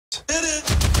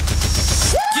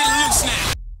Get loose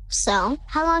now. So,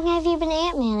 how long have you been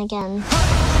Ant-Man again?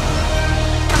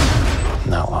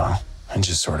 Not long. It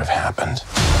just sort of happened.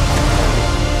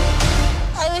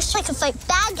 I wish I could fight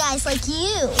bad guys like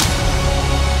you.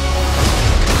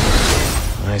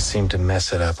 I seem to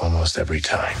mess it up almost every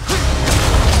time.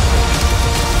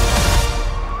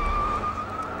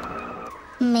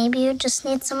 Maybe you just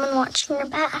need someone watching your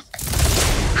back.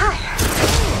 Hi.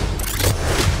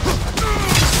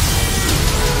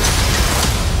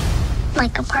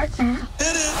 Like a partner.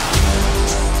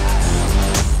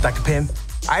 Dr. Pym,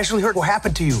 I actually heard what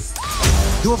happened to you.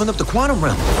 You opened up the quantum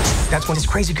realm. That's when this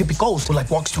crazy creepy ghost who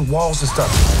walks through walls and stuff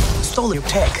stole your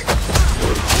tech.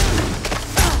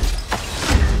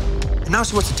 And now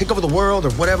she wants to take over the world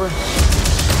or whatever.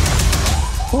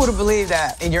 Who would have believed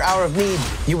that in your hour of need,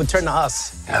 you would turn to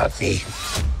us? Not me.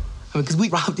 Because we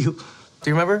robbed you. Do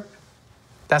you remember?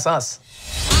 That's us.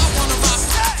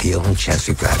 The only chance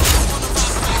we've got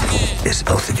is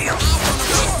both of you.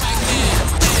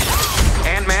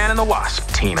 Ant-Man and the Wasp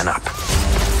teaming up.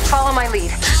 Follow my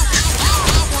lead.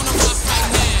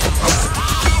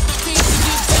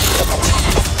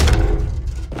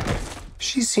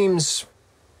 She seems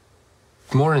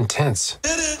more intense.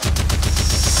 Get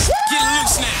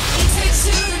loose now.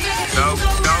 Go.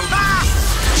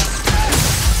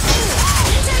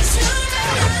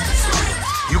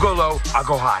 You go low, I'll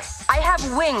go high. I have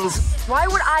wings. Why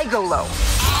would I go low?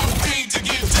 I'm king to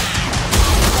get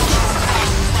down.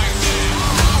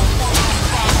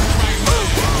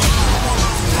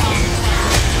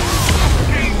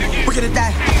 We're gonna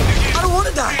die. I don't want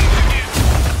to die.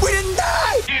 We didn't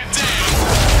die.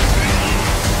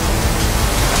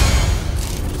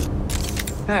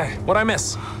 Hey, what'd I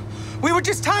miss? We were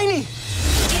just tiny.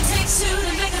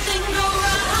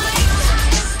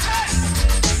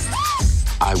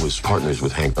 I was partners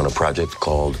with Hank on a project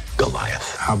called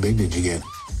Goliath. How big did you get?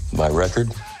 My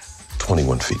record,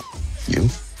 21 feet. You?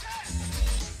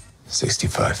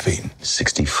 65 feet.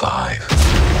 65.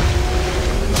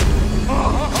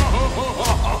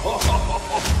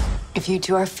 If you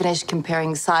two are finished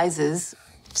comparing sizes.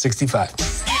 65.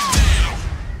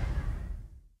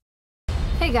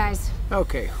 Hey guys,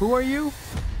 Okay, who are you?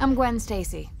 I'm Gwen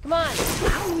Stacy.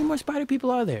 How many more spider people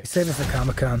are there? Save it for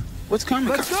Comic-Con. What's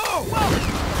Comic-Con? Let's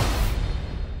go!